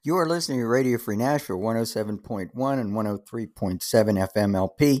You are listening to Radio Free Nashville 107.1 and 103.7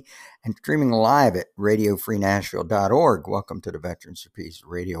 FMLP and streaming live at radiofreenashville.org. Welcome to the Veterans for Peace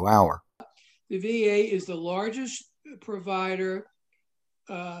Radio Hour. The VA is the largest provider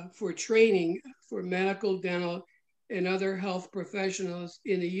for training for medical, dental, and other health professionals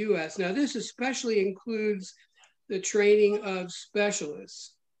in the U.S. Now, this especially includes the training of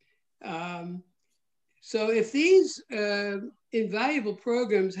specialists. So if these invaluable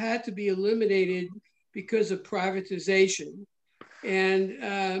programs had to be eliminated because of privatization, and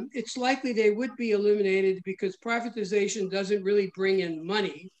it's likely they would be eliminated because privatization doesn't really bring in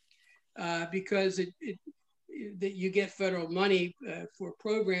money because that you get federal money for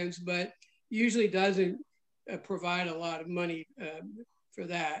programs, but usually doesn't provide a lot of money for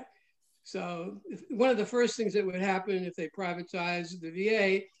that. So one of the first things that would happen if they privatize the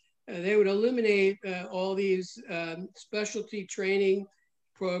VA, they would eliminate all these specialty training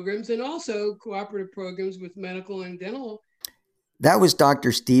programs and also cooperative programs with medical and dental. That was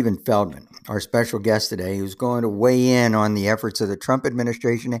Dr. Stephen Feldman, our special guest today, who's going to weigh in on the efforts of the Trump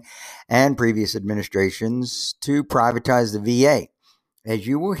administration and previous administrations to privatize the VA. As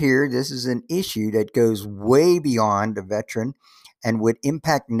you will hear, this is an issue that goes way beyond a veteran and would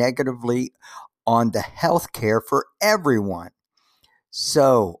impact negatively on the health care for everyone.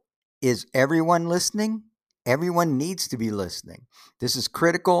 So, is everyone listening? Everyone needs to be listening. This is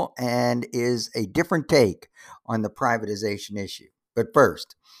critical and is a different take on the privatization issue. But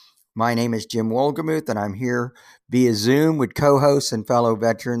first, my name is Jim Wolgemuth, and I'm here via Zoom with co-hosts and fellow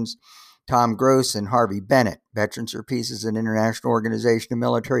veterans Tom Gross and Harvey Bennett. Veterans for Peace is an international organization of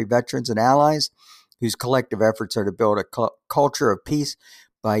military veterans and allies whose collective efforts are to build a culture of peace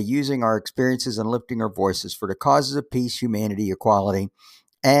by using our experiences and lifting our voices for the causes of peace, humanity, equality,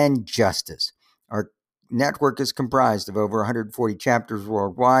 and justice. Our network is comprised of over 140 chapters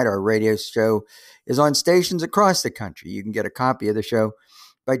worldwide. Our radio show is on stations across the country. You can get a copy of the show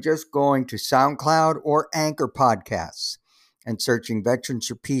by just going to SoundCloud or Anchor Podcasts and searching Veterans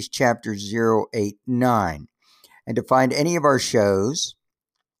for Peace Chapter 089. And to find any of our shows,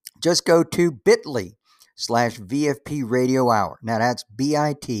 just go to bit.ly/VFP Radio Hour. Now that's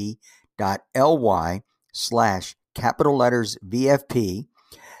bit.ly/capital letters VFP,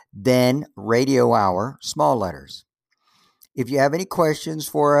 then Radio Hour, small letters. If you have any questions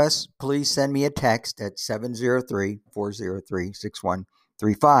for us, please send me a text at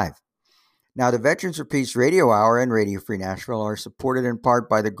 703-403-6135. Now, the Veterans for Peace Radio Hour and Radio Free Nashville are supported in part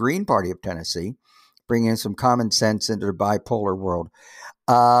by the Green Party of Tennessee, bringing some common sense into the bipolar world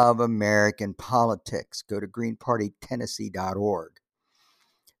of American politics. Go to greenpartytennessee.org.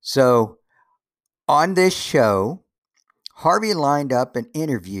 So, on this show, Harvey lined up an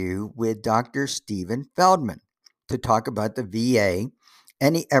interview with Dr. Stephen Feldman to talk about the VA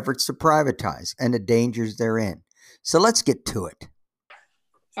and the efforts to privatize and the dangers therein. So let's get to it.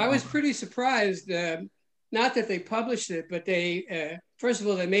 I was pretty surprised, not that they published it, but they, first of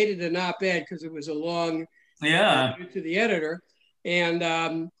all, they made it an op-ed because it was a long to the editor, and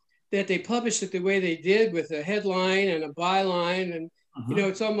that they published it the way they did with a headline and a byline, and you know,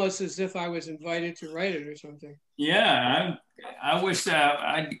 it's almost as if I was invited to write it or something. Yeah, I wish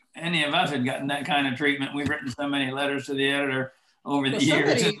any of us had gotten that kind of treatment. We've written so many letters to the editor over the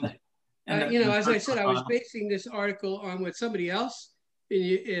years. You know, as I said, I was basing this article on what somebody else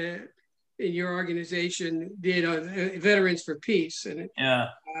in your organization did on Veterans for Peace, and that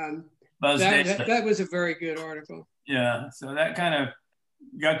was a very good article. Yeah, so that kind of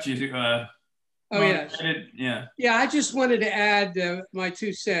got you. Yes. Yeah, I just wanted to add my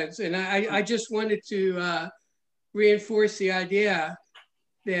 2 cents, and I just wanted to reinforce the idea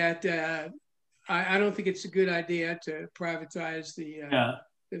that I don't think it's a good idea to privatize the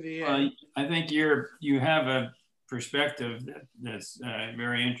VA. Well, I think you have a perspective that's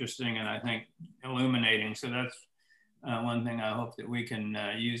very interesting and I think illuminating. So that's one thing I hope that we can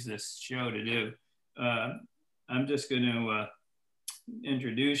use this show to do. I'm just going to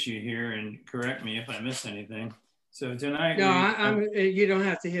introduce you here and correct me if I miss anything. So tonight, you don't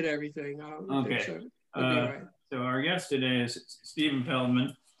have to hit everything. Okay. So, right. So our guest today is Stephen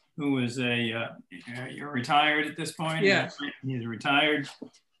Feldman, who is you're retired at this point. Yes. He's a retired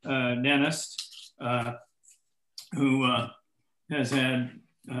dentist who has had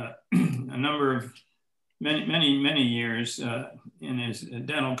a number of many years in his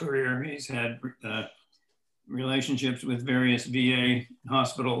dental career. He's had relationships with various VA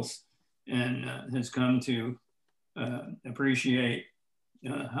hospitals and has come to appreciate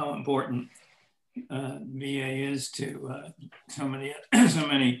how important VA is to so many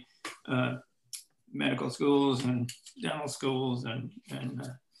medical schools and dental schools and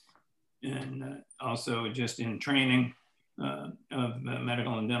and also just in training of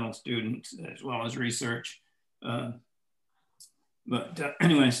medical and dental students, as well as research. But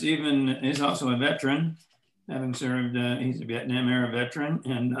anyway, Stephen is also a veteran, having served, he's a Vietnam era veteran,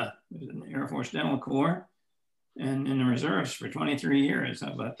 and was in the Air Force Dental Corps and in the reserves for 23 years.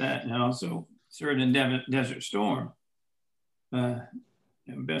 How about that? And also served in Desert Storm.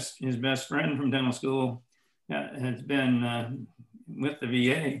 His best friend from dental school has been with the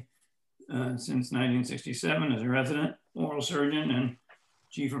VA since 1967 as a resident oral surgeon and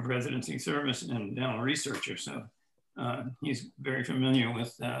chief of residency service and dental researcher. So he's very familiar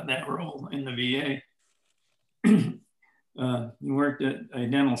with that role in the VA. He worked at a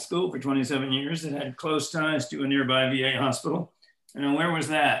dental school for 27 years that had close ties to a nearby VA hospital. And where was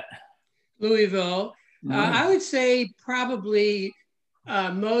that? Louisville. I would say probably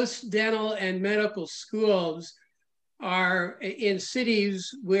most dental and medical schools are in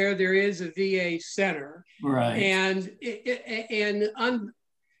cities where there is a VA center. Right. And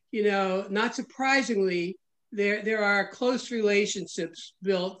you know, not surprisingly, there are close relationships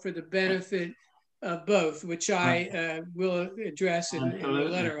built for the benefit of both, which I will address in the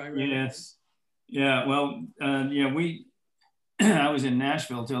letter I wrote. Yes. Yeah. Well, yeah, I was in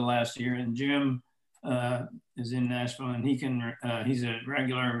Nashville till last year, and Jim is in Nashville, and he's a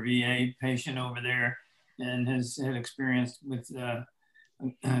regular VA patient over there, and has had experience with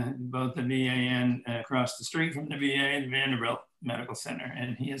both the VA and across the street from the VA, the Vanderbilt Medical Center,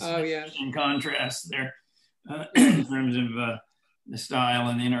 and he has in contrast there in terms of the style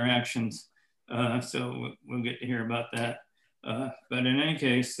and the interactions. So we'll get to hear about that. But in any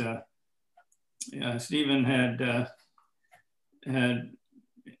case, Stephen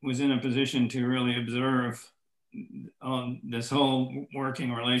was in a position to really observe this whole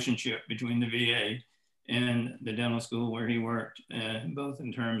working relationship between the VA and the dental school where he worked, both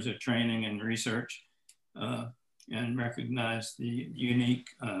in terms of training and research, and recognized the unique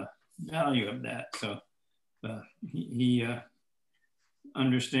value of that. So he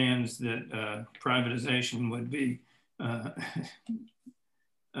understands that privatization would be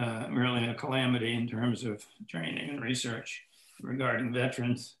really a calamity in terms of training and research regarding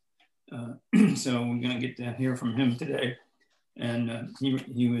veterans. So we're going to get to hear from him today. And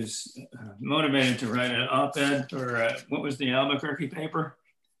he was motivated to write an op-ed for, what was the Albuquerque paper?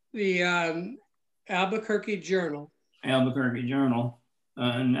 The Albuquerque Journal. Albuquerque Journal.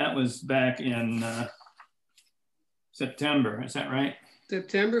 And that was back in September, is that right?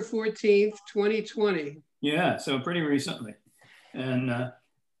 September 14th, 2020. Yeah, so pretty recently. And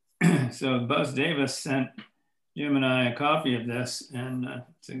so Buzz Davis sent Jim and I a copy of this and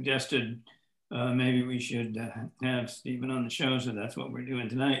suggested maybe we should have Stephen on the show, so that's what we're doing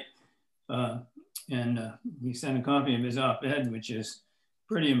tonight. And he sent a copy of his op-ed, which is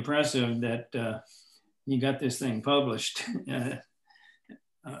pretty impressive that he got this thing published. A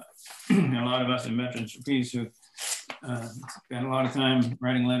lot of us in Veterans for Peace who spent a lot of time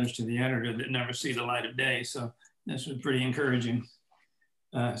writing letters to the editor that never see the light of day, so this was pretty encouraging.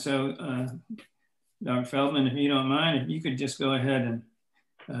 Dr. Feldman, if you don't mind, if you could just go ahead and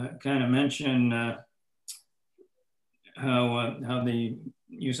kind of mention how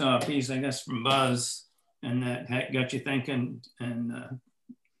you saw a piece, I guess, from Buzz, and that got you thinking and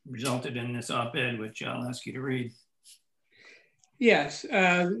resulted in this op-ed, which I'll ask you to read. Yes,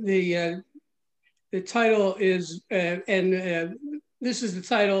 the title is, this is the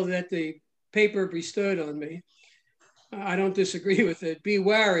title that the paper bestowed on me. I don't disagree with it. Be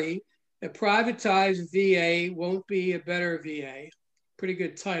wary, a privatized VA won't be a better VA. Pretty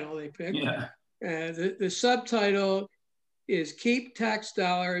good title they picked. Yeah. The subtitle is Keep Tax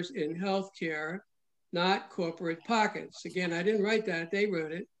Dollars in Healthcare, Not Corporate Pockets. Again, I didn't write that, they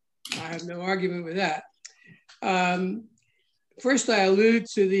wrote it. I have no argument with that. First, I allude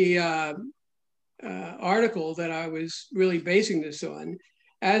to the article that I was really basing this on.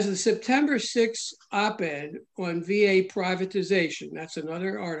 As the September 6th op-ed on VA privatization, that's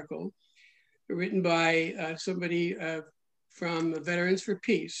another article written by somebody from Veterans for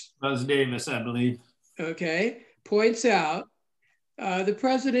Peace. Buzz Davis, I believe. Okay, points out the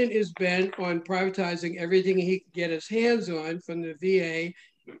president is bent on privatizing everything he can get his hands on, from the VA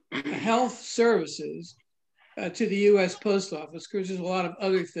health services to the US Post Office. Of course, there's a lot of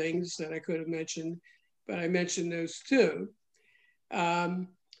other things that I could have mentioned, but I mentioned those two.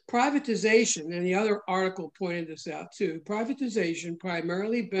 Privatization, and the other article pointed this out too, privatization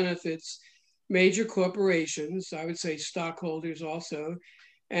primarily benefits major corporations, I would say stockholders also,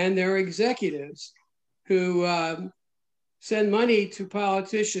 and their executives who send money to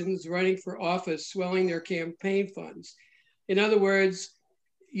politicians running for office, swelling their campaign funds. In other words,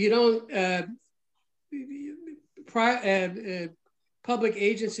 you don't, public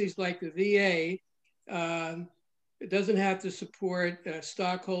agencies like the VA, it doesn't have to support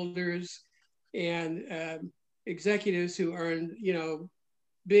stockholders and executives who earn,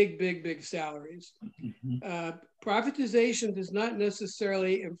 big salaries. Privatization does not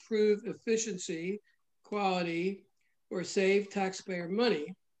necessarily improve efficiency, quality, or save taxpayer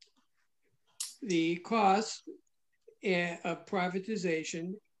money. The cost of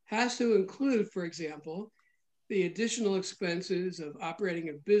privatization has to include, for example, the additional expenses of operating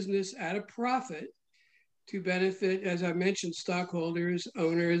a business at a profit to benefit, as I mentioned, stockholders,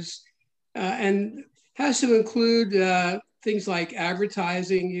 owners, and has to include things like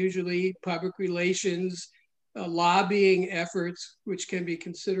advertising, usually public relations, lobbying efforts, which can be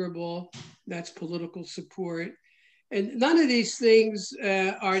considerable. That's political support. And none of these things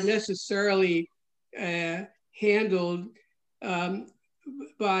are necessarily handled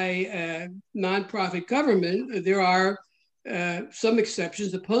by nonprofit government. There are some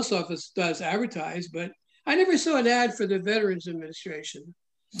exceptions. The post office does advertise, but I never saw an ad for the Veterans Administration.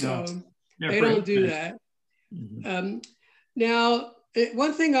 So they don't do that. Mm-hmm. Now,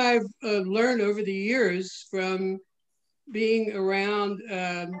 one thing I've learned over the years from being around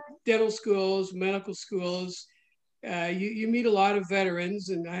dental schools, medical schools, you meet a lot of veterans,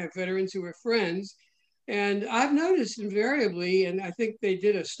 and I have veterans who are friends. And I've noticed invariably, and I think they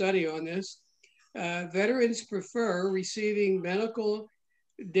did a study on this, veterans prefer receiving medical,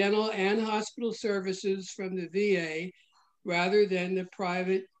 dental, and hospital services from the VA rather than the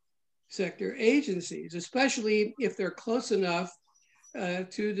private sector agencies, especially if they're close enough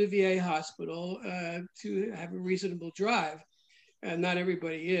to the VA hospital to have a reasonable drive. Not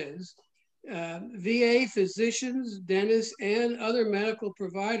everybody is. VA physicians, dentists, and other medical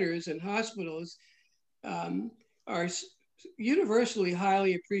providers and hospitals are universally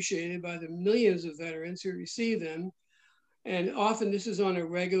highly appreciated by the millions of veterans who receive them. And often this is on a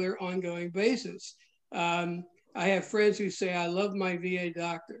regular, ongoing basis. I have friends who say, I love my VA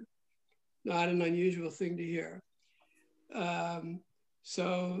doctor. Not an unusual thing to hear.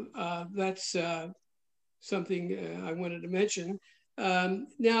 So that's something I wanted to mention.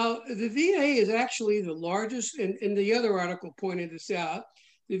 Now, the VA is actually the largest, and the other article pointed this out,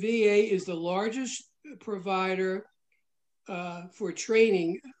 the VA is the largest provider for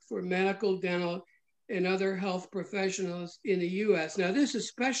training for medical, dental, and other health professionals in the US. Now, this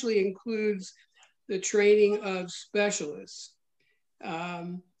especially includes the training of specialists.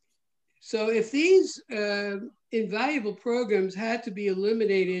 So if these invaluable programs had to be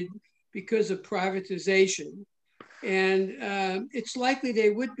eliminated because of privatization, and it's likely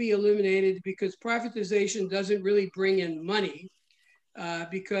they would be eliminated because privatization doesn't really bring in money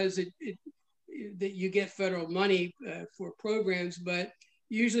because that you get federal money for programs, but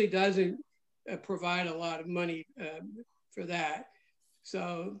usually doesn't provide a lot of money for that.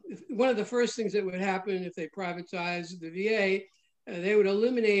 So one of the first things that would happen if they privatize the VA, they would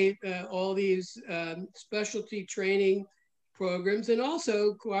eliminate all these specialty training programs and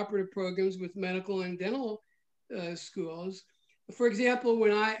also cooperative programs with medical and dental schools. For example,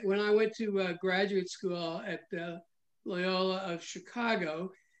 when I went to graduate school at Loyola of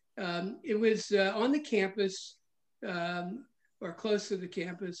Chicago, it was on the campus or close to the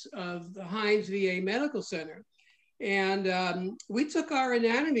campus of the Hines VA Medical Center. And we took our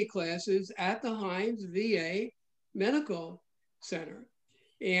anatomy classes at the Hines VA Medical Center.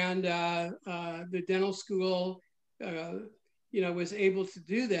 And the dental school, was able to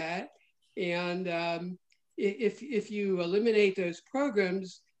do that. And if you eliminate those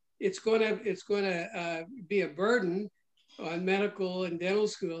programs, it's going to be a burden on medical and dental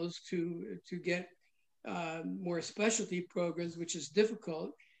schools to get more specialty programs, which is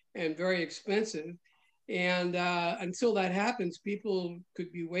difficult and very expensive. And until that happens, people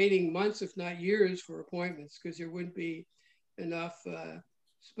could be waiting months, if not years, for appointments because there wouldn't be enough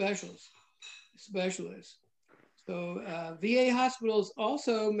specialists. So VA hospitals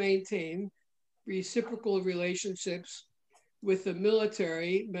also maintain reciprocal relationships with the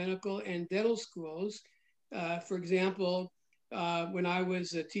military, medical, and dental schools. For example, when I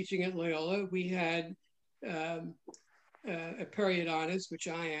was teaching at Loyola, we had a periodontist, which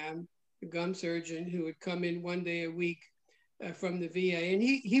I am, a gum surgeon, who would come in one day a week from the VA. And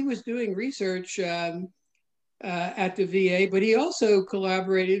he was doing research at the VA, but he also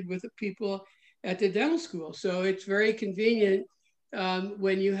collaborated with the people at the dental school. So it's very convenient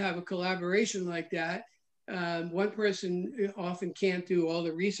when you have a collaboration like that. One person often can't do all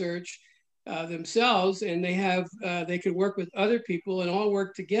the research themselves, and they could work with other people and all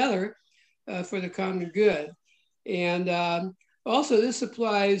work together for the common good. And Also, this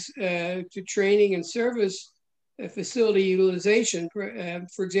applies to training and service facility utilization.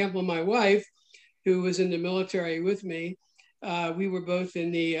 For example, my wife, who was in the military with me, we were both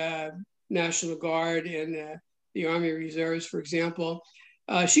in the National Guard and the Army Reserves, for example.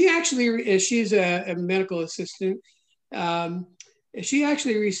 She's a medical assistant. She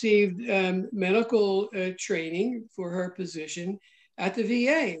actually received medical training for her position at the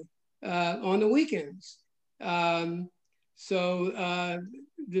VA on the weekends. So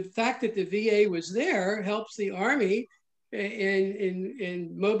the fact that the VA was there helps the Army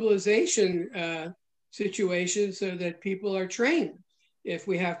in mobilization situations so that people are trained if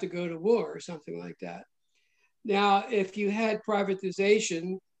we have to go to war or something like that. Now, if you had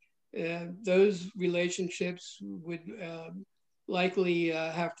privatization, those relationships would likely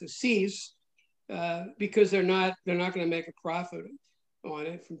have to cease because they're not going to make a profit on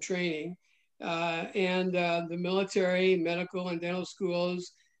it from training. And the military, medical, and dental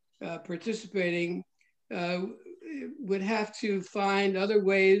schools participating would have to find other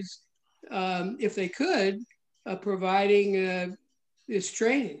ways, if they could, of providing this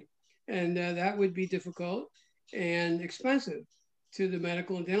training. And that would be difficult and expensive to the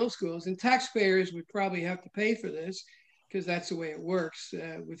medical and dental schools. And taxpayers would probably have to pay for this because that's the way it works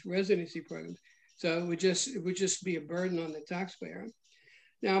with residency programs. So it would just be a burden on the taxpayer.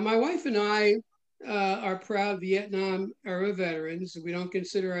 Now, my wife and I are proud Vietnam era veterans. We don't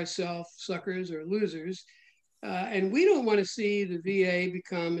consider ourselves suckers or losers. And we don't want to see the VA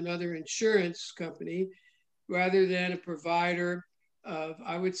become another insurance company rather than a provider of,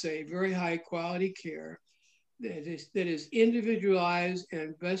 I would say, very high quality care that is individualized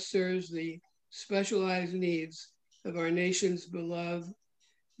and best serves the specialized needs of our nation's beloved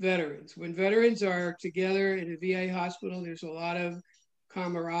veterans. When veterans are together in a VA hospital, there's a lot of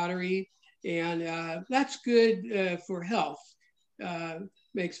camaraderie, and that's good for health.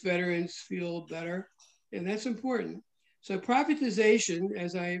 Makes veterans feel better, and that's important. So privatization,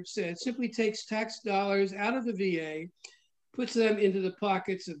 as I've said, simply takes tax dollars out of the VA, puts them into the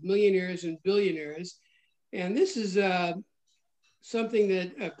pockets of millionaires and billionaires. And this is something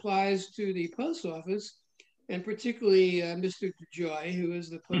that applies to the post office, and particularly Mr. DeJoy, who is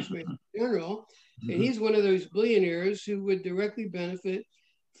the Postmaster General. And he's one of those billionaires who would directly benefit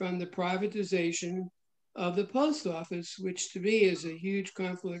from the privatization of the post office, which to me is a huge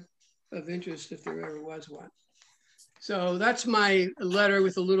conflict of interest if there ever was one. So that's my letter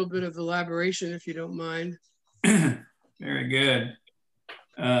with a little bit of elaboration, if you don't mind. Very good.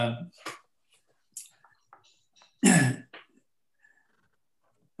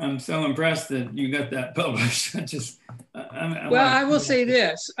 I'm so impressed that you got that published. I will say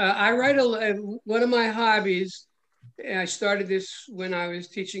this. I write one of my hobbies, and I started this when I was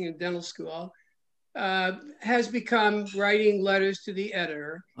teaching in dental school, has become writing letters to the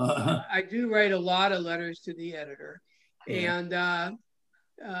editor. I do write a lot of letters to the editor. Yeah.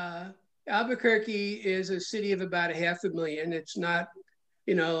 And Albuquerque is a city of about 500,000. It's not,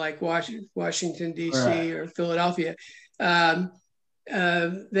 like Washington, D.C. Right. Or Philadelphia.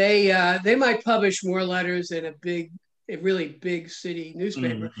 They might publish more letters in a really big city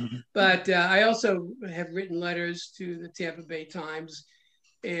newspaper. But I also have written letters to the Tampa Bay Times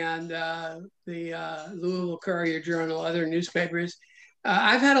and the Louisville Courier Journal, other newspapers.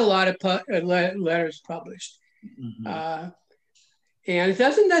 I've had a lot of letters published. And it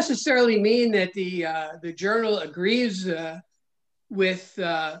doesn't necessarily mean that the journal agrees with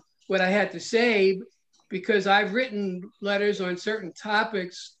what I had to say, because I've written letters on certain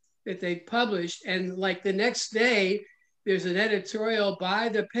topics that they published, and like the next day, there's an editorial by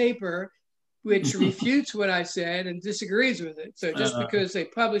the paper which refutes what I said and disagrees with it. So just because they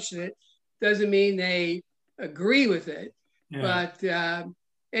published it doesn't mean they agree with it. Yeah. But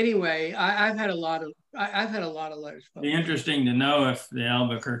anyway, I've had a lot of letters published. It'd be interesting to know if the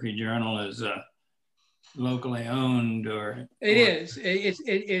Albuquerque Journal is locally owned or. It is. It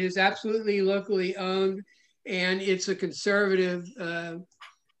is absolutely locally owned, and it's a conservative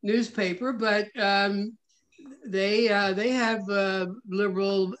newspaper, but they have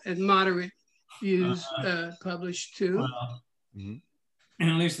liberal and moderate views published too. Well, and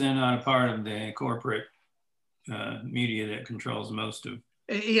at least they're not a part of the corporate media that controls most of.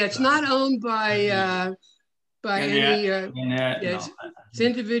 Yeah, it's not owned by any. It's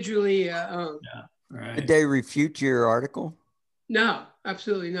individually owned. Yeah, right. Did they refute your article? No,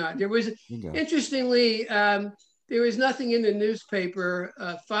 absolutely not. There was, interestingly, there was nothing in the newspaper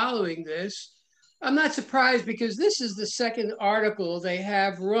following this. I'm not surprised, because this is the second article they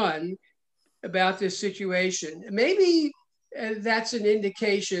have run about this situation. Maybe that's an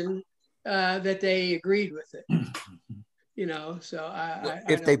indication that they agreed with it. So Well, I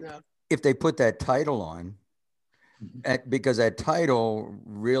don't know. if they put that title on, because that title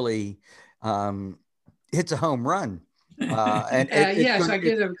really hits a home run. Yes, I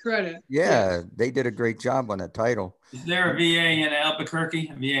give them credit. Yeah, yes. they did a great job on that title. Is there a VA in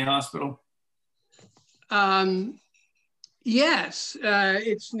Albuquerque, a VA hospital? Yes,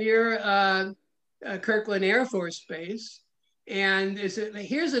 it's near Kirkland Air Force Base. And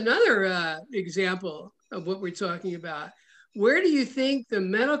here's another example of what we're talking about. Where do you think the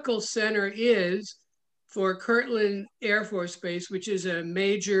medical center is for Kirtland Air Force Base, which is a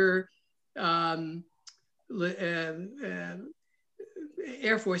major Air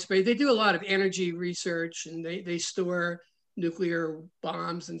Force Base? They do a lot of energy research, and they store nuclear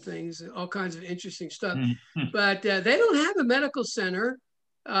bombs and things, all kinds of interesting stuff. Mm-hmm. But they don't have a medical center,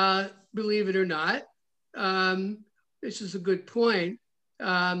 believe it or not. This is a good point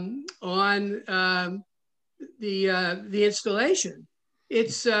on the installation.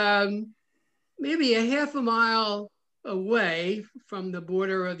 It's maybe a half a mile away from the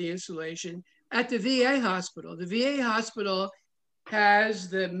border of the installation at the VA hospital. The VA hospital has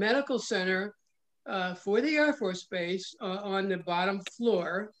the medical center for the Air Force Base on the bottom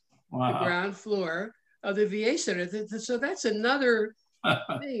floor, wow. The ground floor of the VA center. So that's another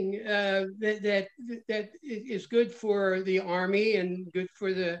thing that is good for the Army and good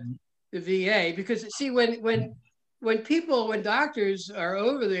for the VA, because see, when doctors are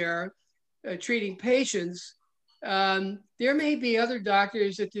over there treating patients, there may be other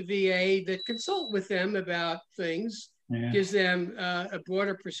doctors at the VA that consult with them about things, gives them a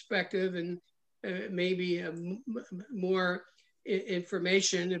broader perspective and maybe more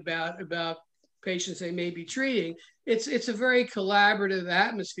information about patients they may be treating. It's a very collaborative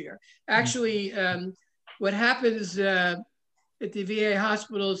atmosphere. Actually, what happens at the VA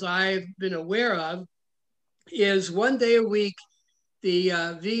hospitals I've been aware of is 1 day a week, the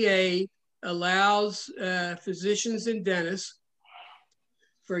VA allows physicians and dentists,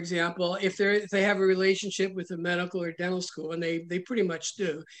 for example, if they have a relationship with a medical or dental school, and they pretty much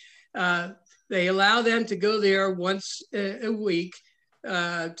do, they allow them to go there once a week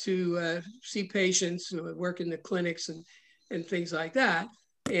to see patients who work in the clinics and things like that.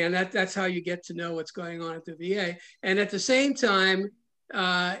 And that's how you get to know what's going on at the VA. And at the same time,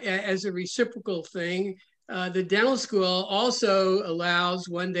 as a reciprocal thing, the dental school also allows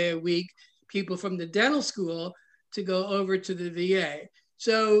 1 day a week people from the dental school to go over to the VA.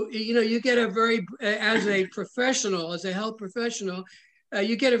 So, you get as a professional, as a health professional,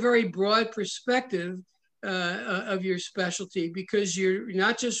 you get a very broad perspective of your specialty, because you're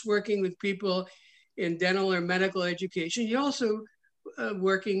not just working with people in dental or medical education, you're also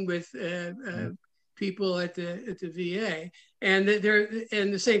working with people at the VA, and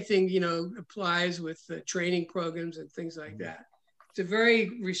the same thing applies with training programs and things like that. It's a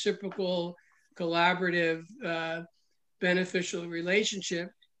very reciprocal, collaborative, beneficial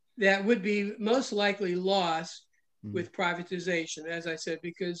relationship that would be most likely lost with privatization, as I said,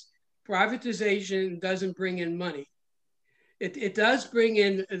 because privatization doesn't bring in money. It does bring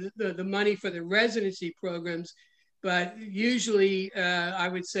in the money for the residency programs, but usually I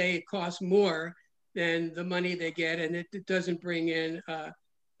would say it costs more than the money they get, and it doesn't bring in a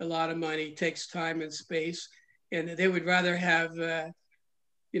lot of money. It takes time and space, and they would rather have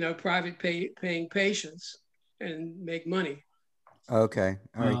private paying patients and make money. Okay.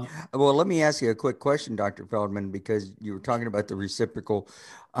 All right. Well, let me ask you a quick question, Dr. Feldman, because you were talking about the reciprocal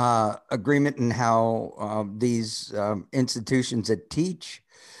agreement and how these institutions that teach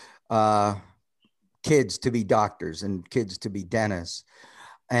kids to be doctors and kids to be dentists,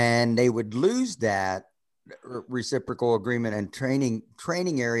 and they would lose that reciprocal agreement and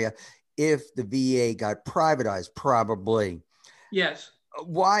training area if the VA got privatized, probably. Yes.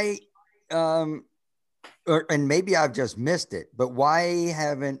 Why? And maybe I've just missed it, but why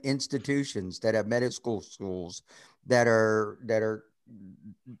haven't institutions that have medical schools that are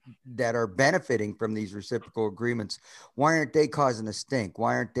benefiting from these reciprocal agreements, why aren't they causing a stink?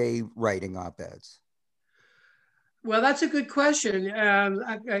 Why aren't they writing op-eds? Well, that's a good question.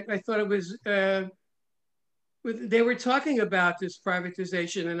 I thought it was, they were talking about this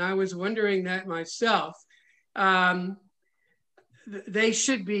privatization, and I was wondering that myself. They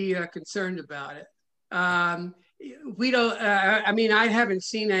should be concerned about it. We don't, I haven't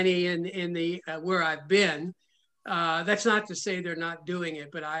seen any in the, where I've been. That's not to say they're not doing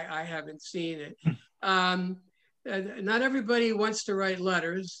it, but I haven't seen it. Not everybody wants to write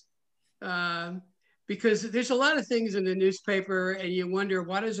letters because there's a lot of things in the newspaper and you wonder,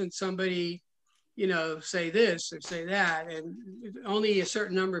 why doesn't somebody, say this or say that? And only a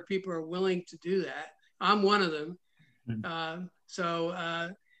certain number of people are willing to do that. I'm one of them. That's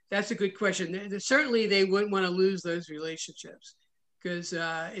a good question. Certainly, they wouldn't want to lose those relationships because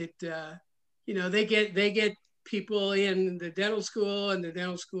they get people in the dental school, and the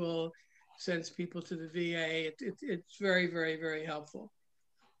dental school sends people to the VA. It's very, very, very helpful.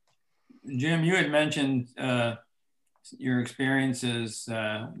 Jim, you had mentioned your experiences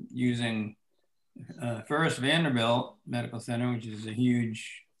using first Vanderbilt Medical Center, which is a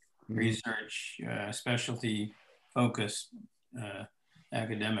huge research specialty focused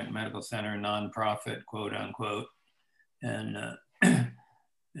academic medical center, nonprofit, quote unquote, and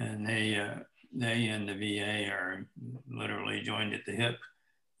and they and the VA are literally joined at the hip.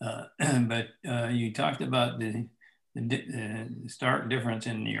 But you talked about the stark difference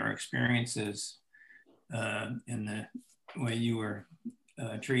in your experiences in the way you were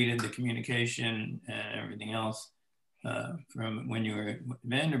treated, the communication and everything else from when you were at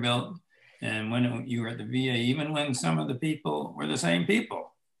Vanderbilt and when you were at the VA, even when some of the people were the same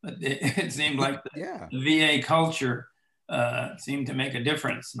people. But it seemed like the VA culture seemed to make a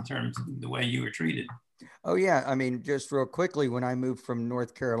difference in terms of the way you were treated. Oh, yeah. I mean, just real quickly, when I moved from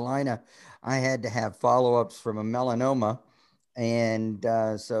North Carolina, I had to have follow-ups from a melanoma. And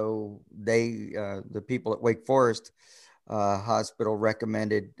so the people at Wake Forest Hospital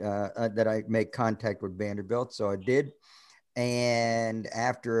recommended that I make contact with Vanderbilt. So I did. And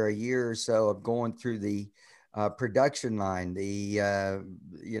after a year or so of going through the production line,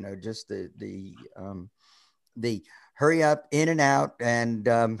 just the hurry up, in and out, and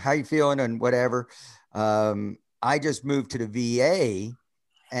how you feeling and whatever. I just moved to the VA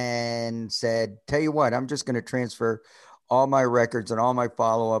and said, tell you what, I'm just going to transfer all my records and all my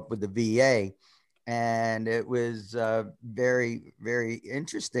follow-up with the VA. And it was very, very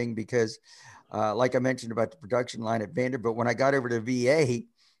interesting because like I mentioned about the production line at Vanderbilt, when I got over to VA,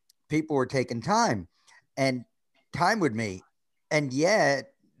 people were taking time with me. And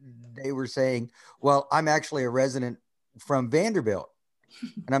yet they were saying, well, I'm actually a resident from Vanderbilt.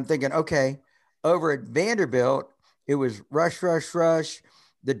 And I'm thinking, okay, over at Vanderbilt, it was rush, rush, rush.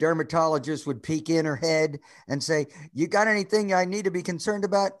 The dermatologist would peek in her head and say, you got anything I need to be concerned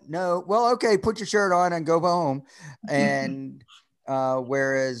about? No. Well, okay, put your shirt on and go home. And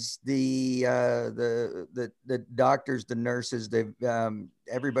whereas the doctors, the nurses,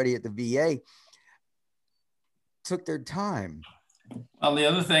 everybody at the VA took their time. Well, the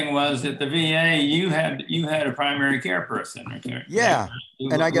other thing was at the VA, you had a primary care person. Yeah,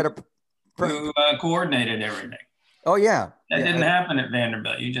 and I got who coordinated everything. Oh, yeah. That didn't happen at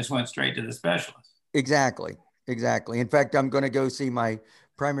Vanderbilt. You just went straight to the specialist. Exactly. In fact, I'm going to go see my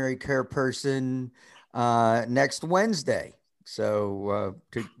primary care person next Wednesday. So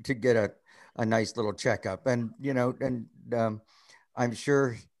to get a nice little checkup, and I'm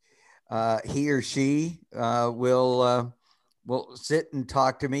sure he or she will sit and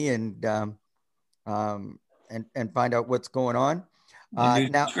talk to me and find out what's going on.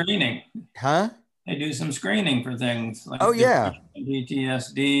 Now screening, huh? They do some screening for things like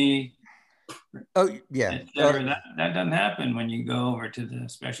PTSD. Oh, yeah. That doesn't happen when you go over to the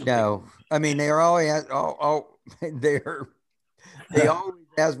specialty. No, I mean, they always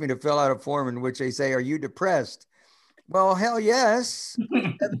ask me to fill out a form in which they say, are you depressed? Well, hell yes.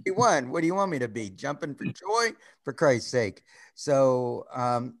 71. What do you want me to be? Jumping for joy, for Christ's sake. So,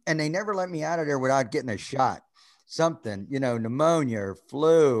 and they never let me out of there without getting a shot. Something, pneumonia or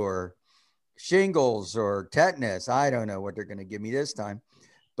flu or shingles or tetanus. I don't know what they're going to give me this time,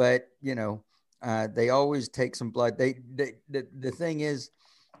 but they always take some blood. The thing is,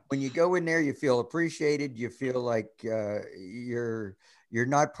 when you go in there, you feel appreciated. You feel like you're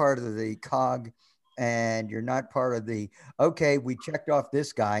not part of the cog, and you're not part of the, okay, we checked off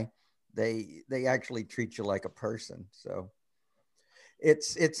this guy. They actually treat you like a person. So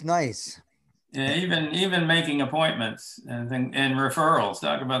it's nice. Yeah, even making appointments and referrals.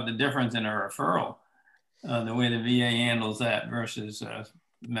 Talk about the difference in a referral, the way the VA handles that versus a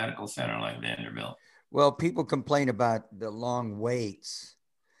medical center like Vanderbilt. Well, people complain about the long waits,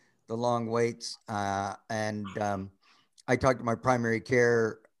 and I talked to my primary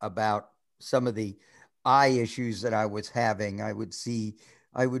care about some of the eye issues that I was having. I would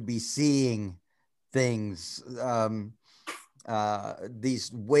be seeing things.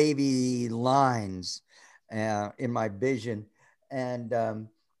 These wavy lines in my vision. And,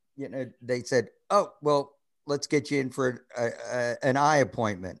 they said, oh, well, let's get you in for an eye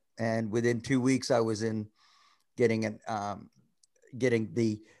appointment. And within 2 weeks, I was in getting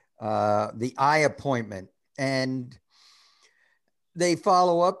the eye appointment. And they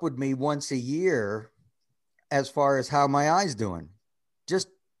follow up with me once a year as far as how my eye's doing. Just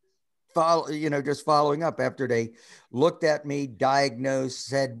just following up after they looked at me, diagnosed,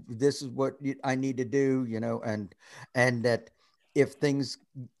 said, this is what I need to do, and that if things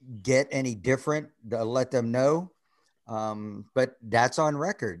get any different, let them know. But that's on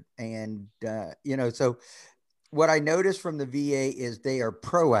record. And, so what I noticed from the VA is they are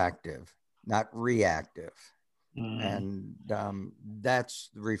proactive, not reactive. And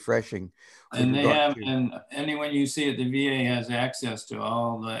that's refreshing. And they have, and anyone you see at the VA has access to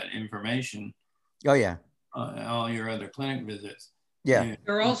all that information. Oh yeah. All your other clinic visits. Yeah.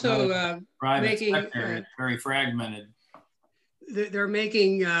 They're also private sector, it's very fragmented. They're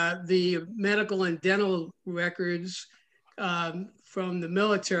making the medical and dental records from the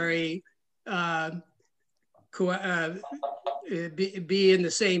military be in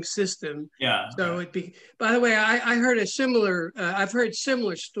the same system. Yeah. So it'd be. By the way, I heard a similar. I've heard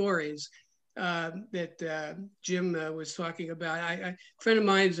similar stories that Jim was talking about. A friend of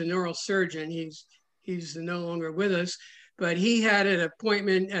mine is a neurosurgeon. He's no longer with us, but he had an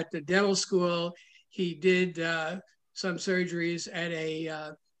appointment at the dental school. He did some surgeries at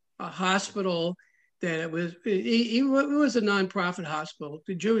a hospital that it was a nonprofit hospital,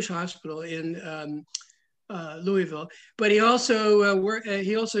 the Jewish hospital in Louisville. But he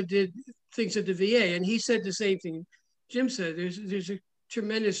also did things at the VA, and he said the same thing Jim said. There's a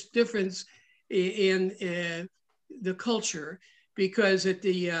tremendous difference in the culture, because at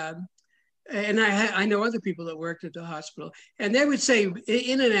the and I know other people that worked at the hospital, and they would say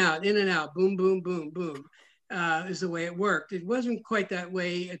in and out, boom, boom, boom, boom, is the way it worked. It wasn't quite that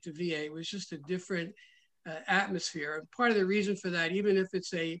way at the VA. It was just a different atmosphere. And part of the reason for that, even if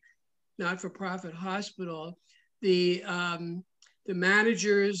it's a not-for-profit hospital, the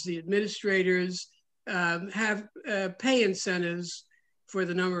managers, the administrators have pay incentives for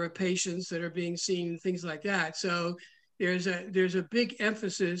the number of patients that are being seen and things like that. So there's a big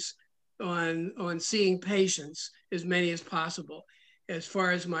emphasis on seeing patients, as many as possible. As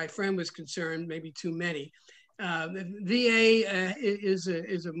far as my friend was concerned, maybe too many. The VA is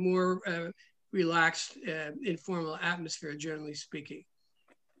a more relaxed, informal atmosphere, generally speaking.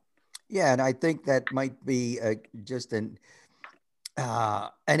 Yeah, and I think that might be just an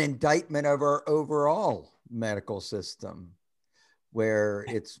indictment of our overall medical system, where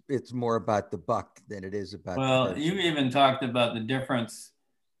it's more about the buck than it is about. Well, you even talked about the difference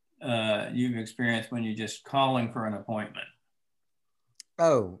you've experienced when you're just calling for an appointment.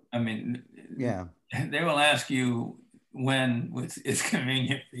 Oh, I mean, yeah. They will ask you when it's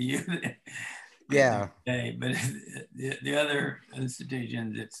convenient for you. Yeah. But the other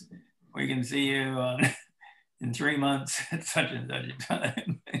institutions, we can see you in 3 months at such and such a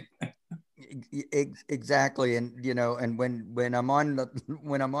time. Exactly, and and when I'm on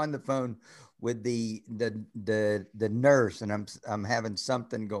the phone with the nurse, and I'm having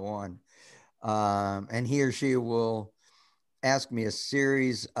something go on, and he or she will ask me a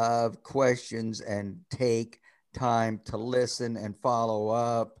series of questions and take time to listen and follow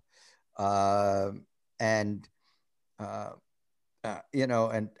up, and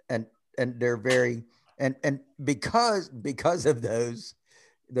they're very and because of those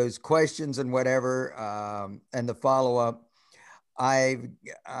questions and whatever, and the follow up, I've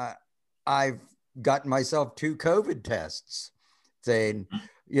gotten myself 2 COVID tests, saying,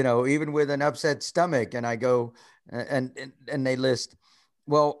 even with an upset stomach, and I go and they list,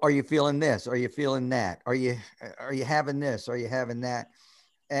 well, are you feeling this? Are you feeling that? Are you having this? Are you having that?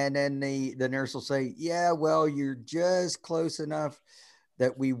 And then the nurse will say, yeah, well, you're just close enough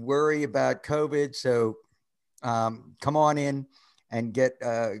that we worry about COVID. So come on in and get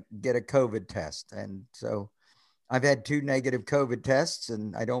a COVID test. And so I've had 2 negative COVID tests,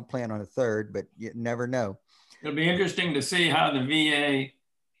 and I don't plan on a third, but you never know. It'll be interesting to see how the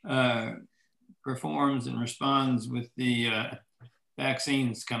VA performs and responds with the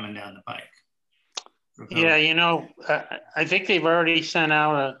vaccines coming down the pike. Yeah, I think they've already sent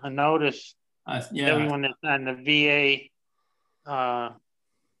out a notice to everyone that's on the VA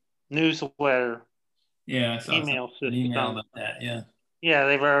newsletter. Yeah, email system. Email about that, yeah. Yeah,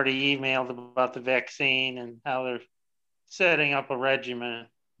 they've already emailed about the vaccine and how they're setting up a regimen.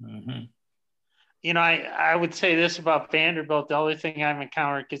 Mm-hmm. I would say this about Vanderbilt. The other thing I've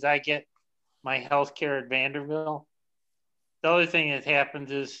encountered, because I get my health care at Vanderbilt, the other thing that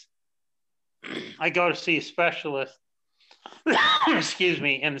happens is I go to see a specialist, excuse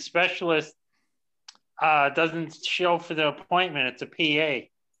me, and the specialist doesn't show for the appointment. It's a PA.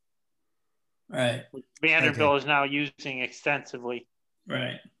 Right. Which Vanderbilt is now using extensively.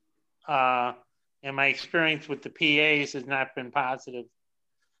 Right. And my experience with the PAs has not been positive.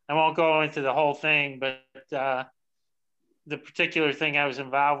 I won't go into the whole thing, but the particular thing I was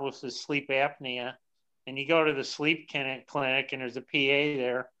involved with is sleep apnea. And you go to the sleep clinic and there's a PA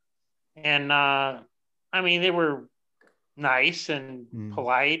there. And I mean, they were nice and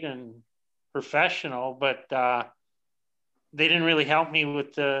polite and professional, but they didn't really help me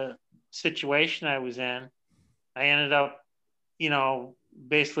with the situation I was in. I ended up,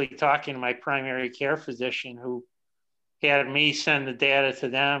 basically talking to my primary care physician, who had me send the data to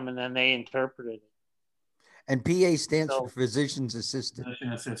them, and then they interpreted it. And PA stands for physician's assistant.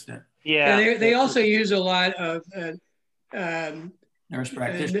 Physician assistant. Yeah. And they also use a lot of nurse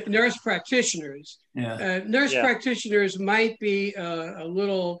practitioners. Nurse practitioners. Yeah. Nurse practitioners might be a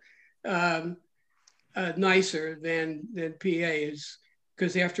little nicer than PAs,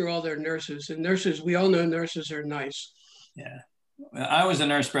 because after all, they're nurses. And nurses, we all know nurses are nice. Yeah. Well, I was a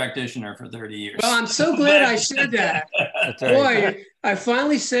nurse practitioner for 30 years. Well, I'm so glad I said that. Boy, I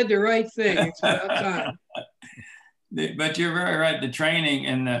finally said the right thing. It's about time. But you're very right. The training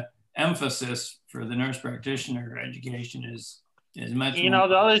and the emphasis for the nurse practitioner education is much more.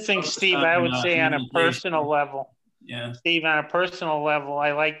 The other thing, Steve, I would say on a personal level. Yeah. Steve, on a personal level,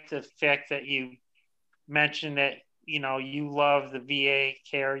 I like the fact that you mentioned that, you love the VA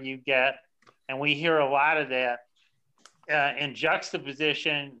care you get. And we hear a lot of that. In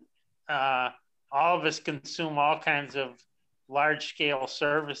juxtaposition, all of us consume all kinds of large-scale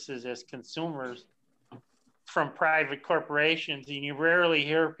services as consumers from private corporations, and you rarely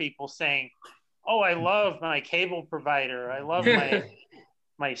hear people saying, "Oh, I love my cable provider. I love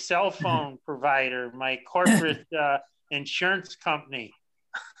my cell phone provider, my corporate insurance company."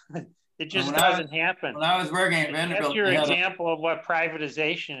 It just doesn't happen. When I was working at Vanderbilt, that's your example of what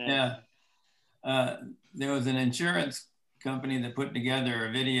privatization is. Yeah, there was an insurance company that put together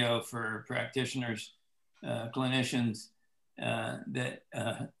a video for practitioners, clinicians, that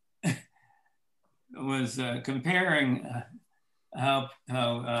was comparing how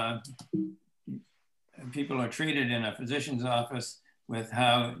people are treated in a physician's office with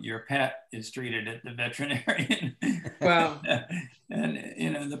how your pet is treated at the veterinarian. Wow.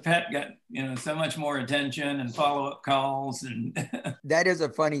 And the pet got so much more attention and follow-up calls, and that is a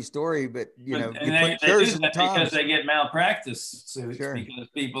funny story, but they do that because they get malpractice suits. Sure. Because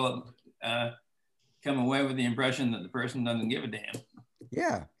people come away with the impression that the person doesn't give a damn.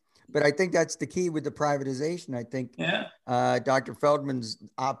 Yeah, but I think that's the key with the privatization. I think Dr. Feldman's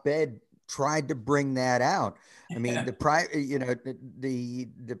op-ed tried to bring that out. I mean, the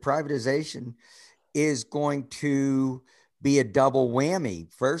privatization is going to be a double whammy.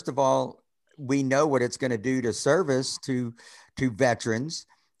 First of all, we know what it's going to do to service to veterans,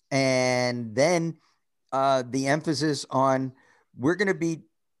 and then the emphasis on we're going to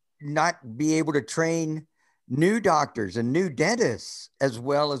not be able to train new doctors and new dentists as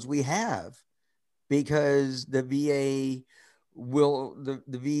well as we have, because the VAs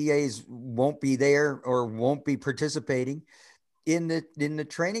won't be there or won't be participating in the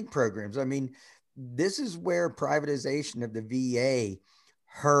training programs. I mean, this is where privatization of the VA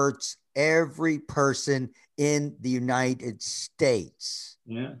hurts every person in the United States.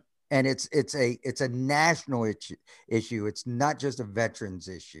 Yeah. And it's a national issue. It's not just a veterans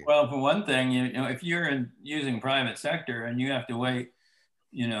issue. Well, for one thing, if you're using private sector and you have to wait,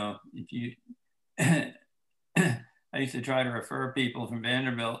 if you, I used to try to refer people from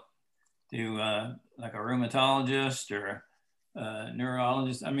Vanderbilt to like a rheumatologist or a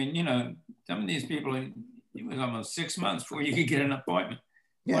neurologist. I mean, some of these people, it was almost 6 months before you could get an appointment.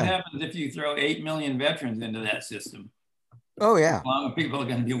 Yeah. What happens if you throw 8 million veterans into that system? Oh, yeah. A lot of people are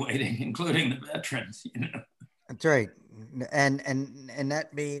going to be waiting, including the veterans, That's right. And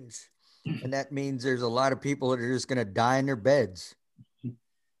that means there's a lot of people that are just going to die in their beds.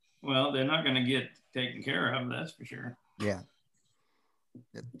 Well, they're not going to get taken care of, that's for sure. Yeah.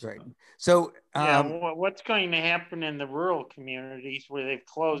 That's right. So what's going to happen in the rural communities where they've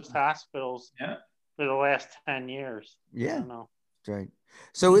closed hospitals for the last 10 years? Yeah. I don't know. That's right.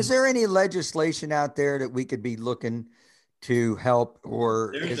 So is there any legislation out there that we could be looking to help,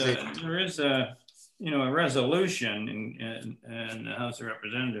 or there is a resolution in the House of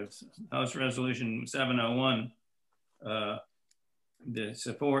Representatives, House Resolution 701, that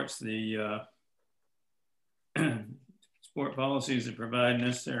supports the support policies that provide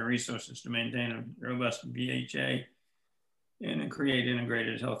necessary resources to maintain a robust VHA and create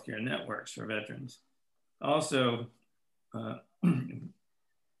integrated healthcare networks for veterans. Also,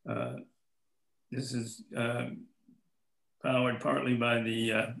 this is powered partly by the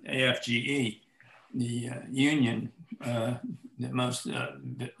AFGE, the union that most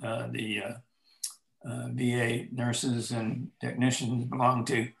the VA nurses and technicians belong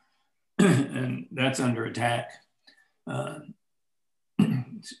to, and that's under attack.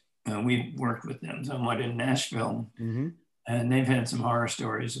 we've worked with them somewhat in Nashville, and they've had some horror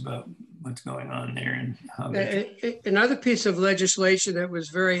stories about what's going on there and how another piece of legislation that was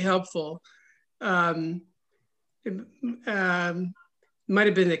very helpful. It might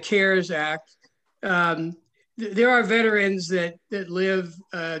have been the CARES Act. There are veterans that live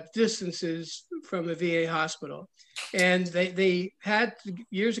distances from a VA hospital. And they had,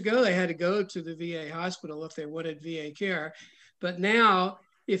 years ago, they had to go to the VA hospital if they wanted VA care. But now,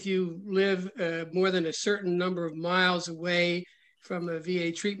 if you live more than a certain number of miles away from a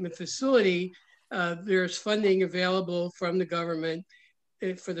VA treatment facility, there's funding available from the government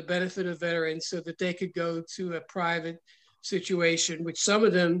for the benefit of veterans so that they could go to a private situation, which some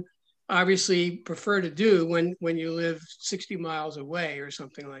of them obviously prefer to do when you live 60 miles away or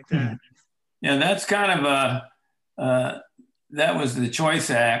something like that. Yeah, that's kind of that was the Choice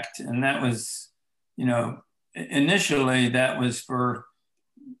Act. And that was, you know, initially that was for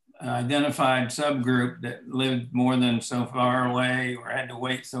identified subgroup that lived more than so far away or had to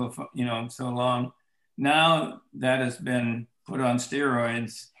wait so long. Now that has been put on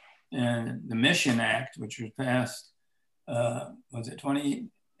steroids, and the Mission Act, which was passed, was it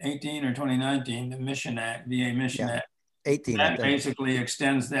 2018 or 2019? The Mission Act, VA Mission Act, 18. That basically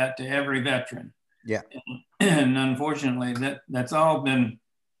extends that to every veteran. Yeah, and unfortunately, that's all been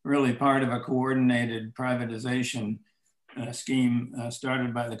really part of a coordinated privatization scheme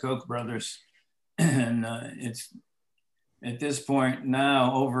started by the Koch brothers, and it's at this point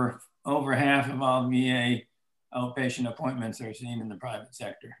now over half of all VA outpatient appointments are seen in the private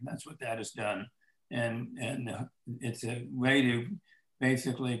sector. That's what that has done, and it's a way to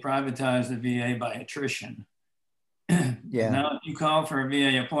basically privatize the VA by attrition. Yeah. Now, if you call for a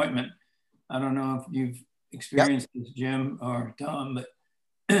VA appointment, I don't know if you've experienced this, Jim or Tom, but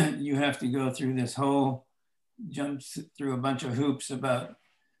you have to go through this whole jumps through a bunch of hoops about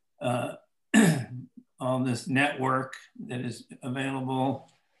all this network that is available.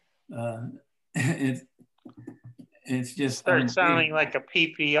 It's just starts sounding like a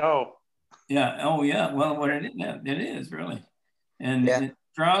PPO. Yeah. Oh, yeah. Well, what it is really, and it's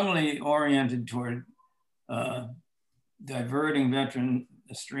strongly oriented toward diverting the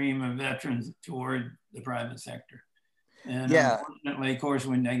stream of veterans toward the private sector. And unfortunately, of course,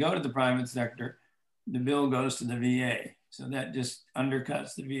 when they go to the private sector, the bill goes to the VA. So that just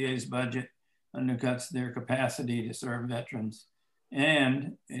undercuts the VA's budget, undercuts their capacity to serve veterans.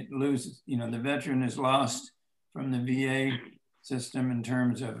 And it loses, you know, the veteran is lost from the VA system in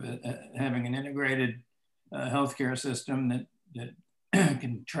terms of having an integrated healthcare system that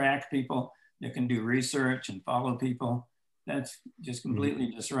can track people, that can do research and follow people. That's just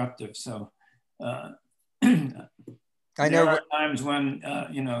completely disruptive. So I know there are times when,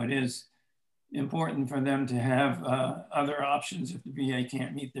 you know, it is important for them to have other options if the VA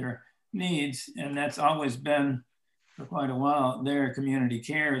can't meet their needs. And that's always been, for quite a while, their community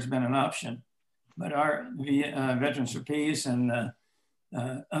care has been an option. But our Veterans for Peace and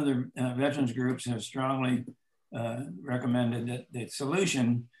other veterans groups have strongly recommended that the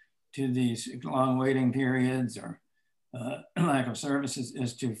solution to these long waiting periods or lack of services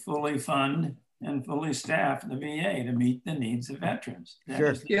is to fully fund and fully staff the VA to meet the needs of veterans.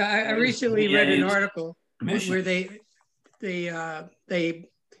 Sure. Yeah, I recently read an article where they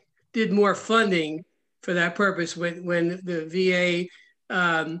did more funding for that purpose when the VA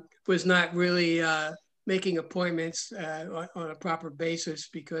was not really making appointments on a proper basis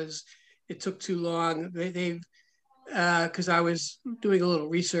because it took too long. Because I was doing a little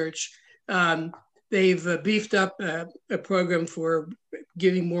research, they've beefed up a program for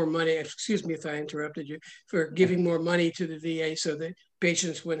giving more money, excuse me if I interrupted you, for giving more money to the VA so that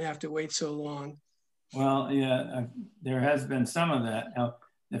patients wouldn't have to wait so long. Well, yeah, there has been some of that. Now,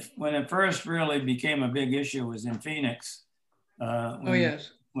 when it first really became a big issue was in Phoenix.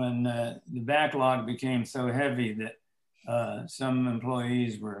 When the backlog became so heavy that some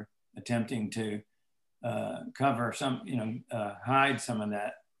employees were attempting to cover some, hide some of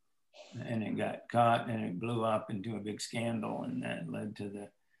that, and it got caught and it blew up into a big scandal, and that led to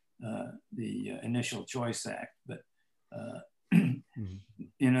the initial Choice Act. But the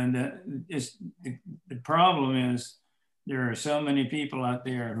problem is there are so many people out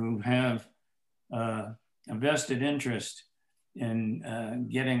there who have a vested interest in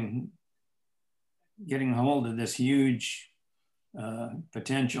getting hold of this huge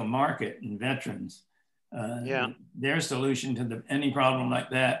potential market in veterans. Their solution to any problem like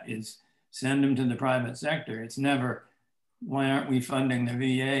that is send them to the private sector. It's never, why aren't we funding the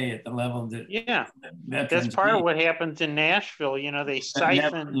VA at the level that veterans that's part need? of what happens in Nashville. You know, they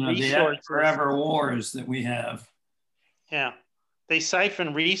siphon resources. The forever wars that we have. Yeah. They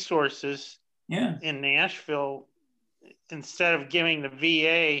siphon resources Yeah. in Nashville. Instead of giving the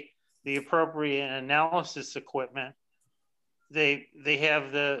VA the appropriate analysis equipment, they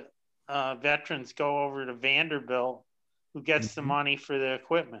have the veterans go over to Vanderbilt, who gets the money for the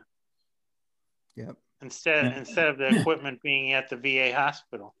equipment. Yep. Instead of the equipment being at the VA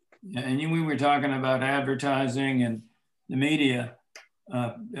hospital. Yeah, and we were talking about advertising and the media.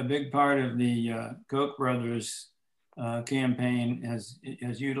 A big part of the Koch brothers campaign has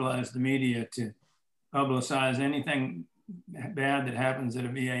utilized the media to publicize anything bad that happens at a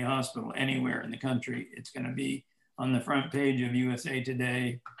VA hospital anywhere in the country. It's going to be on the front page of USA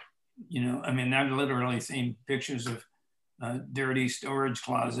Today. You know, I mean, I've literally seen pictures of dirty storage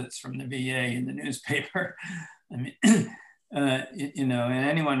closets from the VA in the newspaper. I mean, you know, and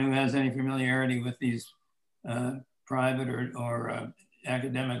anyone who has any familiarity with these private or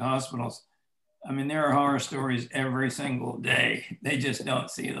academic hospitals, I mean, there are horror stories every single day. They just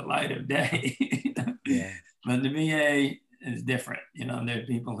don't see the light of day. Yeah. But the VA is different. You know, there are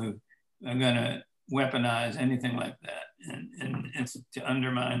people who are going to weaponize anything like that, and it's to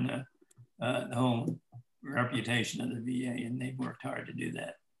undermine the whole reputation of the VA, and they've worked hard to do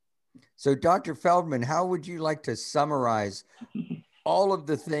that. So, Dr. Feldman, how would you like to summarize all of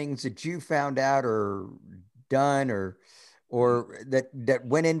the things that you found out or done or that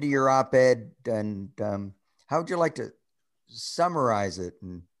went into your op-ed, and how would you like to summarize it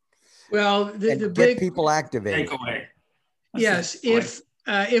and the get big people activated? Takeaway. Yes, if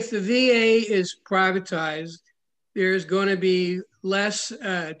the VA is privatized, there's going to be less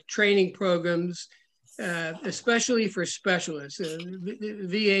training programs, especially for specialists. The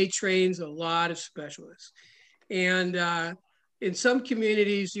VA trains a lot of specialists, and in some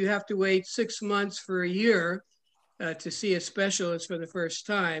communities, you have to wait 6 months for a year to see a specialist for the first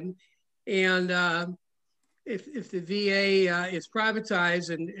time. And if the VA is privatized,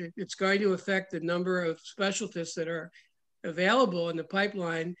 and it's going to affect the number of specialists that are available in the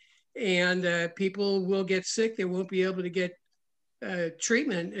pipeline, and people will get sick. They won't be able to get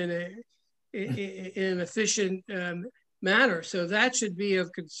treatment in an efficient manner. So that should be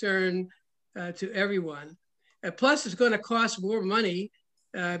of concern to everyone. Plus, it's going to cost more money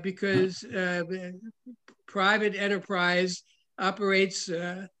because private enterprise operates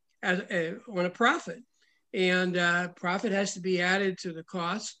on a profit, and profit has to be added to the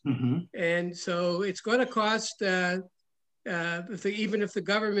cost. Mm-hmm. And so it's going to cost, even if the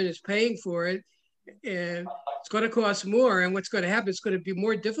government is paying for it, it's going to cost more. And what's going to happen, it's going to be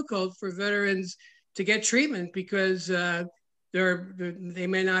more difficult for veterans to get treatment because they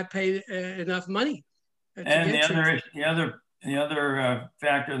may not pay enough money. And the other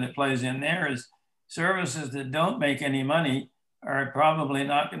factor that plays in there is services that don't make any money are probably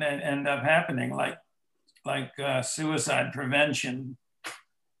not going to end up happening, like suicide prevention.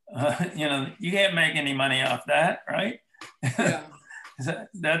 You know, you can't make any money off that, right? Yeah.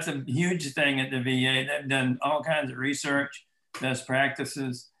 That's a huge thing at the VA. They've done all kinds of research, best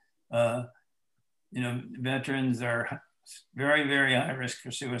practices. You know, veterans are very, very high risk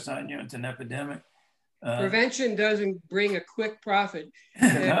for suicide. You know, it's an epidemic. Prevention doesn't bring a quick profit.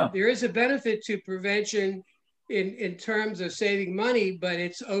 No. There is a benefit to prevention in terms of saving money, but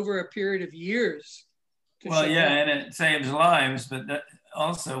it's over a period of years. Well, yeah, and it saves lives, but that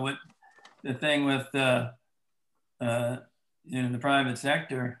also with the thing with you know, the private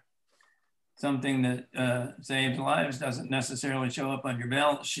sector, something that saves lives doesn't necessarily show up on your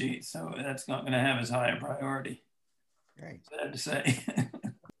balance sheet, so that's not going to have as high a priority. Right. Sad to say.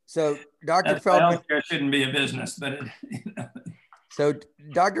 So, Dr. Feldman, healthcare shouldn't be a business, but it, you know. So,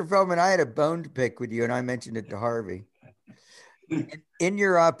 Dr. Feldman, I had a bone to pick with you, and I mentioned it to Harvey. In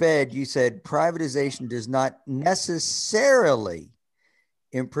your op-ed, you said privatization does not necessarily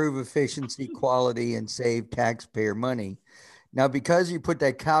improve efficiency, quality, and save taxpayer money. Now, because you put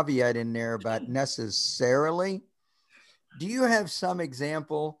that caveat in there about necessarily, do you have some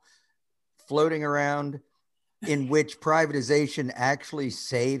example floating around in which privatization actually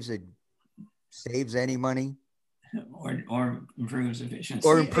saves any money? Or improves efficiency.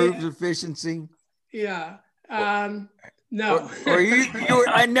 Or improves efficiency? Yeah. No.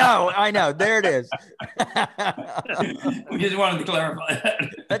 I know. There it is. We just wanted to clarify that.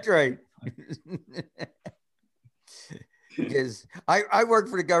 That's right. Because I worked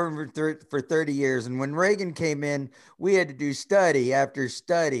for the government for 30 years. And when Reagan came in, we had to do study after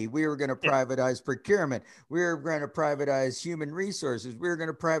study. We were going to privatize procurement. We were going to privatize human resources. We were going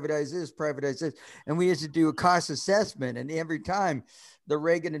to privatize this. And we used to do a cost assessment. And every time the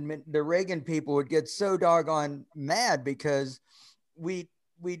Reagan people would get so doggone mad because we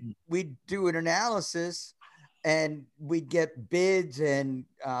do an analysis and we'd get bids and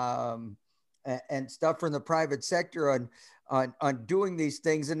stuff from the private sector on doing these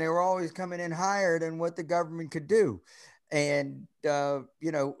things, and they were always coming in higher than what the government could do. And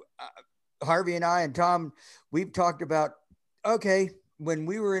Harvey and I and Tom, we've talked about, okay, when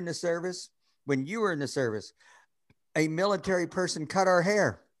we were in the service, when you were in the service, a military person cut our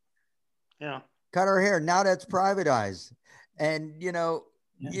hair. Yeah. Cut our hair. Now that's privatized. And, you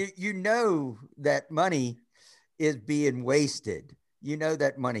know that money is being wasted. You know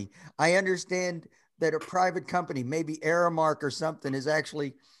that money. I understand that a private company, maybe Aramark or something, is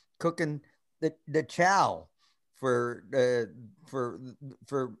actually cooking the chow for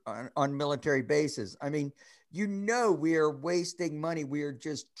on military bases. I mean, we are wasting money. We are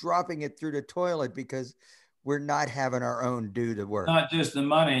just dropping it through the toilet because we're not having our own do the work. Not just the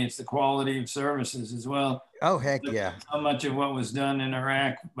money, it's the quality of services as well. Oh, heck yeah. So much of what was done in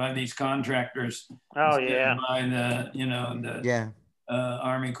Iraq by these contractors. Oh, yeah. By the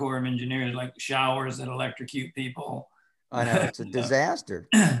Army Corps of Engineers, like showers that electrocute people. I know, it's a disaster.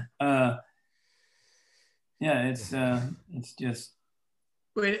 It's just.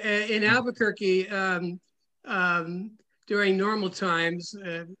 But in Albuquerque, during normal times,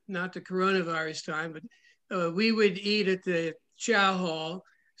 not the coronavirus time, but we would eat at the chow hall,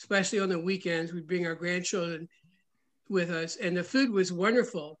 especially on the weekends. We'd bring our grandchildren with us, and the food was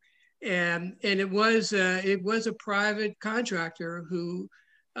wonderful. And it was a private contractor who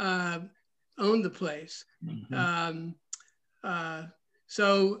owned the place. Mm-hmm.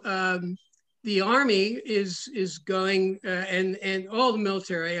 The Army is going, and all the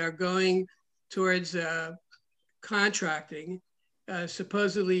military are going towards contracting,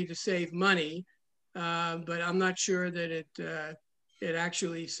 supposedly to save money, but I'm not sure that it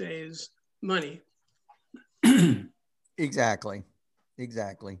actually saves money. Exactly.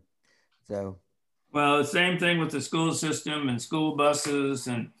 So, well, the same thing with the school system and school buses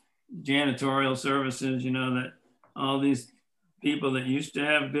and janitorial services. You know that all these people that used to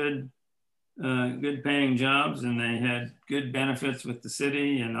have good paying jobs and they had good benefits with the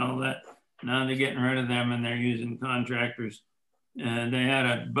city and all that. Now they're getting rid of them and they're using contractors. And they had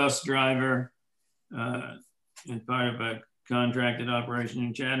a bus driver as part of a contracted operation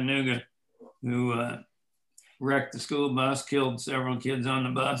in Chattanooga who wrecked the school bus, killed several kids on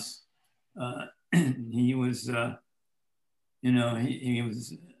the bus. He was, he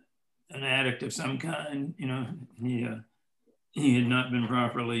was an addict of some kind. He had not been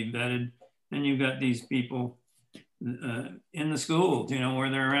properly vetted. And you've got these people in the schools, where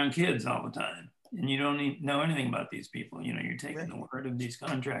they're around kids all the time. And you don't even know anything about these people. You're taking the word of these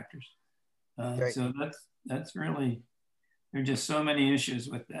contractors. Right. So that's really, there are just so many issues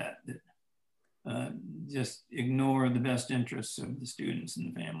with that just ignore the best interests of the students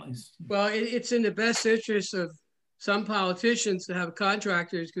and the families. Well, it's in the best interest of some politicians to have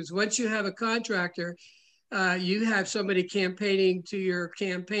contractors, because once you have a contractor, you have somebody campaigning to your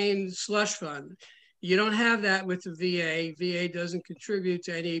campaign slush fund. You don't have that with the VA. VA doesn't contribute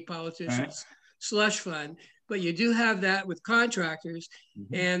to any politician's slush fund, but you do have that with contractors.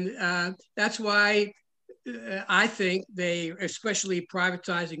 Mm-hmm. And that's why I think they, especially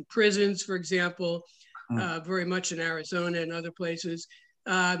privatizing prisons, for example, very much in Arizona and other places,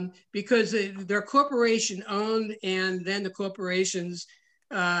 because they're corporation owned, and then the corporations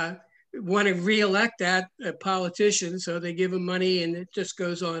want to reelect that politician, so they give them money, and it just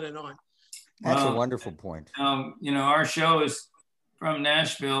goes on and on. That's a wonderful point. Our show is from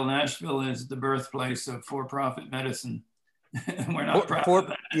Nashville. Nashville is the birthplace of for-profit medicine. We're not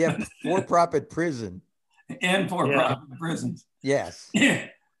for-profit prison. And for-profit prisons. Yes. Yeah,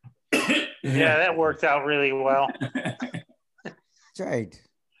 that worked out really well. That's right.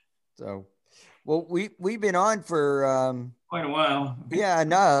 So, well, we've been on for quite a while. Yeah,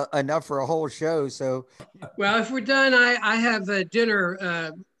 enough for a whole show. So, well, if we're done, I have a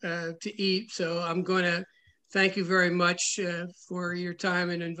dinner to eat. So I'm going to thank you very much for your time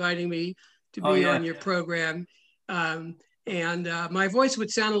and inviting me to be on your program. And my voice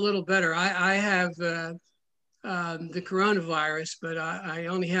would sound a little better. I have the coronavirus, but I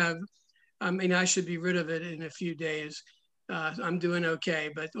only have, I should be rid of it in a few days. I'm doing okay,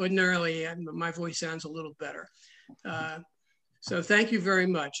 but ordinarily my voice sounds a little better. So thank you very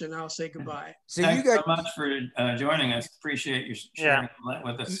much, and I'll say goodbye. So Thanks so much for joining us. Appreciate you sharing that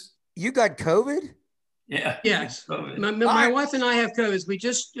with us. You got COVID? Yeah. Yes. COVID. My wife and I have COVID. We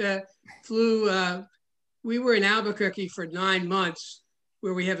just flew. We were in Albuquerque for 9 months,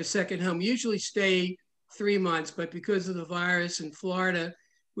 where we have a second home. We usually stay 3 months, but because of the virus in Florida,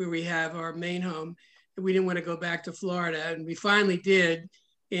 where we have our main home, we didn't want to go back to Florida, and we finally did.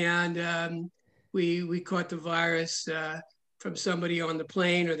 And we caught the virus from somebody on the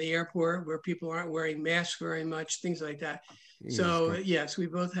plane or the airport where people aren't wearing masks very much, things like that. So yes, we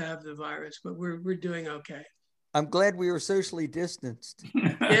both have the virus, but we're doing okay. I'm glad we were socially distanced.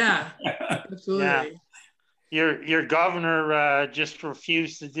 Yeah, absolutely. Yeah. Your governor just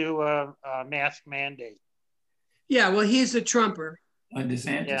refused to do a mask mandate. Yeah, well, he's a Trumper.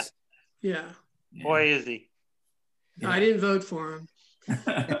 DeSantis. Yeah. Boy, is he. Yeah. I didn't vote for him.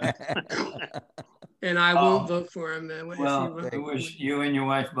 And I won't vote for him. Well, I wish you and your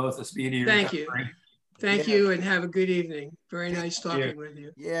wife both a speedy recovery. Thank you, and have a good evening. Very nice talking with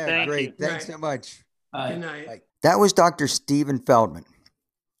you. Yeah, great. Thanks so much. Good night. Bye. That was Dr. Stephen Feldman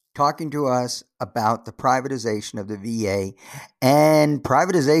talking to us about the privatization of the VA and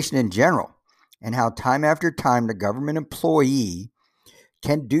privatization in general, and how time after time the government employee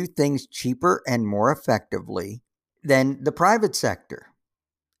can do things cheaper and more effectively than the private sector,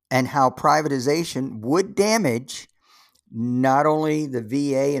 and how privatization would damage not only the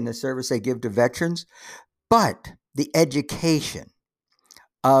VA and the service they give to veterans, but the education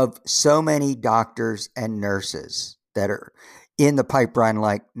of so many doctors and nurses that are in the pipeline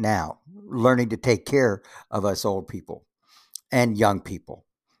like now, learning to take care of us old people and young people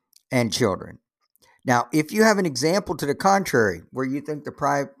and children. Now, if you have an example to the contrary, where you think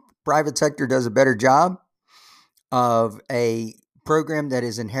the private sector does a better job of a program that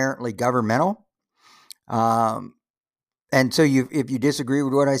is inherently governmental, and so if you disagree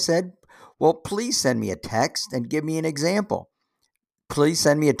with what I said, well, please send me a text and give me an example. Please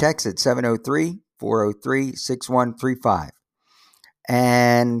send me a text at 703-403-6135.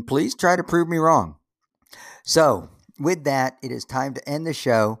 And please try to prove me wrong. So with that, it is time to end the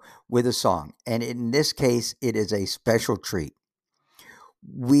show with a song. And in this case, it is a special treat.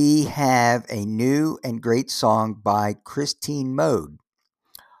 We have a new and great song by Christine Mode,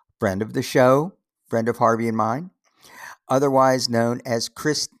 friend of the show, friend of Harvey and mine, otherwise known as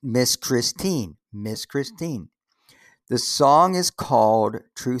Miss Christine. Miss Christine. The song is called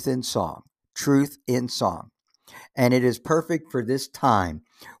Truth in Song. Truth in Song. And it is perfect for this time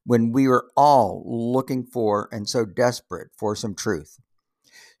when we are all looking for and so desperate for some truth.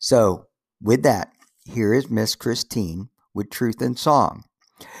 So with that, here is Miss Christine with Truth in Song.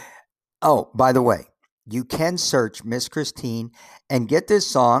 Oh, by the way, you can search Miss Christine and get this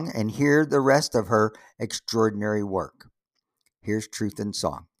song and hear the rest of her extraordinary work. Here's Truth in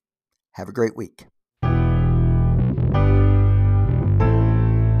Song. Have a great week.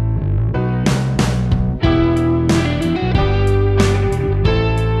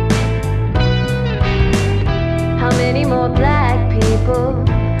 How many more black people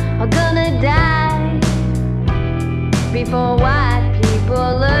are gonna die before white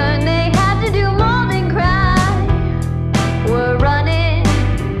people learn they have to do more than cry? We're running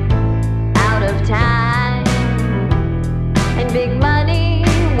out of time, and big money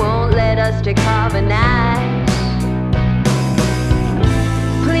won't let us decarbonize.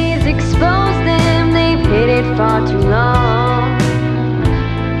 Please expose them, they've hid it far too long.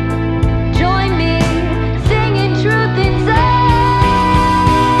 Join me singing truth in song.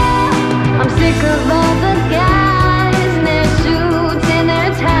 I'm sick of all the guys in their suits and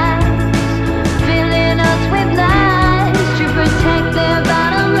their ties, filling us with lies to protect their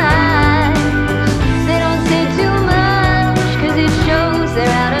bottom lines. They don't say too much, cause it shows they're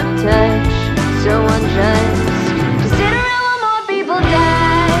out of touch. So unjust to sit around while more people die.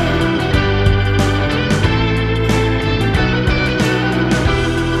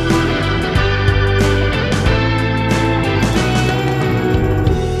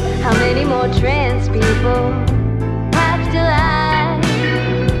 How many more trans people have to lie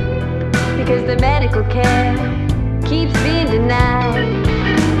because the medical care keeps being denied?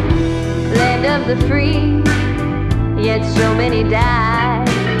 Land of the free, yet so many die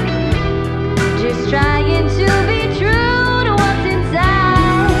just trying to be true.